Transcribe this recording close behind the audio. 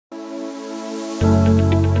So,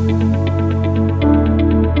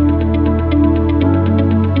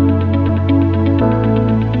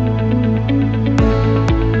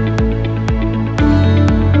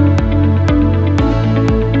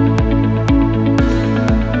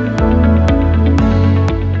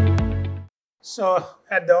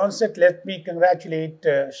 at the onset, let me congratulate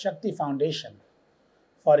Shakti Foundation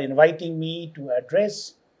for inviting me to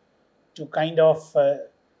address, to kind of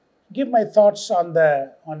give my thoughts on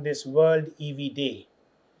this World EV Day.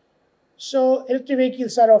 So, electric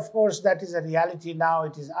vehicles are, of course, that is a reality now.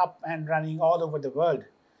 It is up and running all over the world,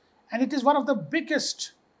 and it is one of the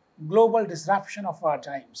biggest global disruption of our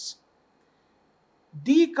times.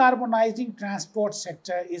 Decarbonizing transport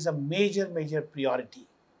sector is a major priority.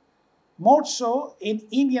 More so in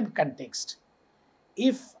Indian context.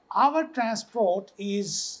 If our transport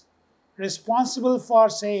is responsible for,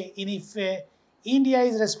 say, if India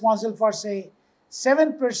is responsible for, say,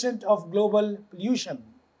 7% of global pollution,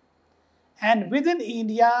 and within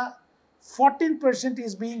India, 14%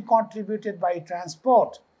 is being contributed by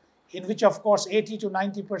transport, in which, of course, 80 to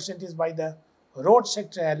 90% is by the road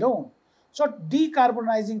sector alone. So,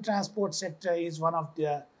 decarbonizing transport sector is one of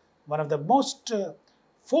the most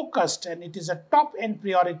focused, and it is a top-end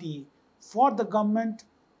priority for the government,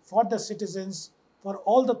 for the citizens, for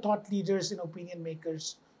all the thought leaders and opinion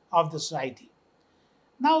makers of the society.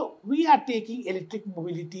 Now, we are taking electric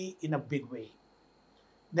mobility in a big way.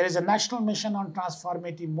 There is a national mission on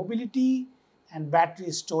transformative mobility and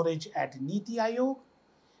battery storage at NITI Aayog,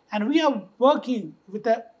 and we are working with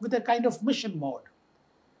a kind of mission mode.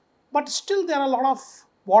 But still, there are a lot of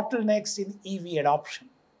bottlenecks in EV adoption.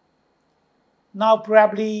 Now,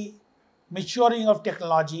 probably maturing of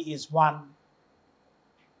technology is one.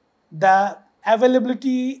 The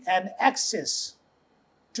availability and access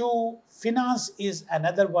to finance is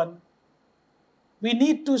another one. We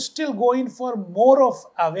need to still go in for more of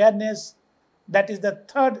awareness. That is the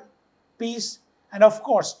third piece. And of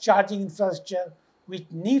course, charging infrastructure, which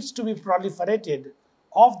needs to be proliferated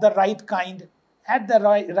of the right kind at the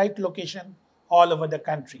right location all over the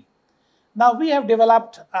country. Now, we have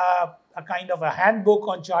developed a kind of a handbook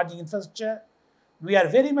on charging infrastructure. We are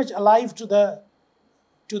very much alive to the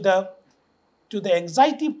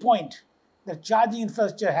anxiety point that charging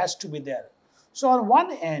infrastructure has to be there. So on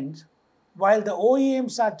one end, while the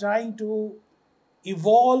OEMs are trying to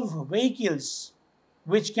evolve vehicles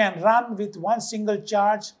which can run with one single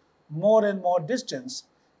charge more and more distance,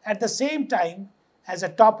 at the same time as a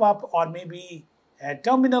top-up or maybe a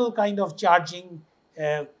terminal kind of charging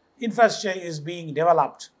infrastructure is being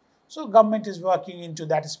developed. So government is working into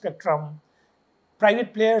that spectrum.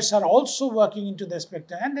 Private players are also working into the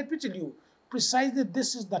spectrum. And let me tell you, precisely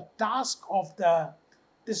this is the task of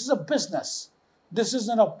this is a business. This is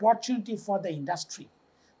an opportunity for the industry.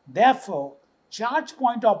 Therefore, charge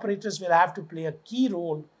point operators will have to play a key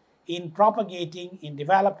role in propagating, in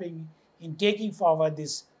developing, in taking forward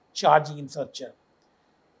this charging infrastructure.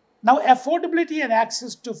 Now, affordability and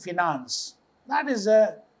access to finance, that is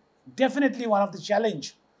definitely one of the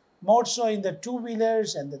challenge, more so in the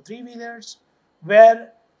two-wheelers and the three-wheelers,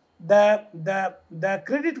 where the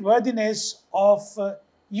credit worthiness of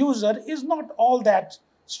user is not all that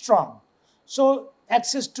strong. So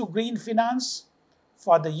access to green finance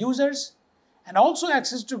for the users and also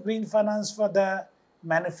access to green finance for the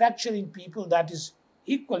manufacturing people, that is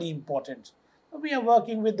equally important. We are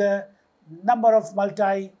working with the number of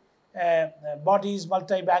bodies,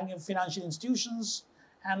 multi-banking financial institutions,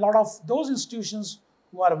 and a lot of those institutions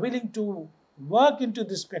who are willing to work into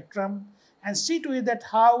this spectrum and see to it that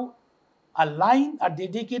how a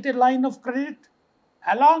dedicated line of credit,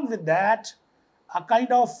 along with that, a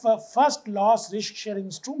kind of first loss risk sharing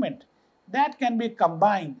instrument that can be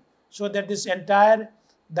combined so that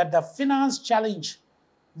the finance challenge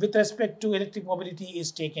with respect to electric mobility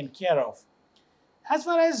is taken care of. As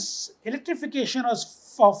far as electrification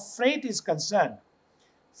for freight is concerned,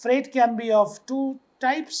 freight can be of two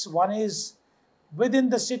types. One is within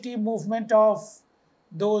the city movement of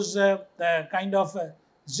those kind of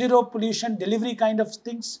zero pollution delivery kind of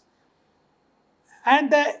things.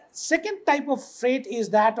 And the second type of freight is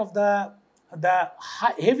that of the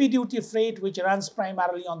heavy duty freight, which runs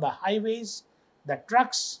primarily on the highways, the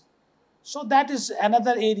trucks. So that is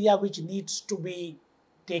another area which needs to be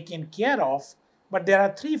taken care of. But there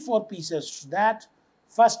are 3-4 pieces to that.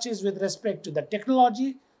 First is with respect to the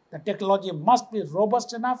technology. The technology must be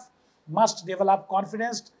robust enough, must develop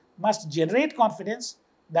confidence, must generate confidence.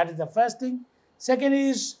 That is the first thing. Second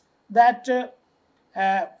is that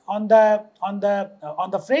on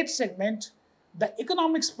the freight segment, the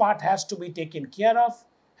economics part has to be taken care of.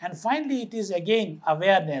 And finally, it is again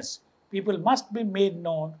awareness. people must be made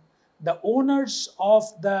known. The owners of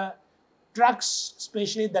the trucks,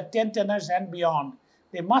 especially the 10 tonners and beyond,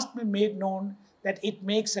 they must be made known that it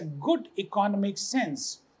makes a good economic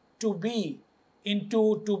sense to be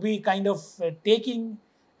kind of taking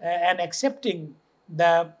and accepting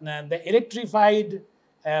the electrified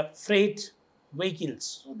freight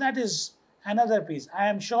vehicles. So that is another piece. I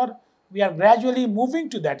am sure we are gradually moving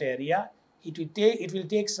to that area. It will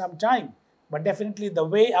take some time, but definitely the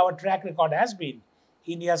way our track record has been,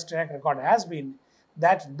 India's track record has been,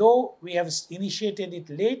 that though we have initiated it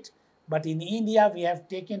late, but in India we have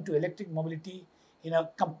taken to electric mobility in a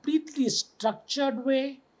completely structured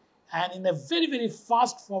way and in a very, very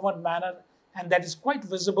fast forward manner, and that is quite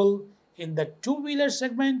visible in the two-wheeler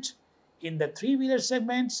segment, in the three-wheeler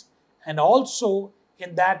segments, and also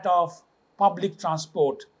in that of public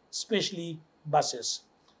transport, especially buses.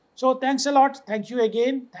 So thanks a lot. Thank you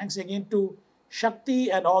again. Thanks again to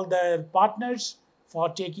Shakti and all the partners for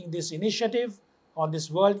taking this initiative on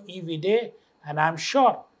this World EV Day. And I'm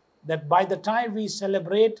sure that by the time we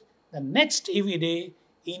celebrate the next EV Day,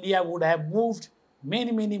 India would have moved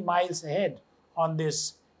many, many miles ahead on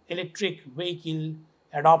this electric vehicle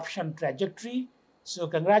adoption trajectory. So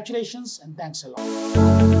congratulations and thanks a lot.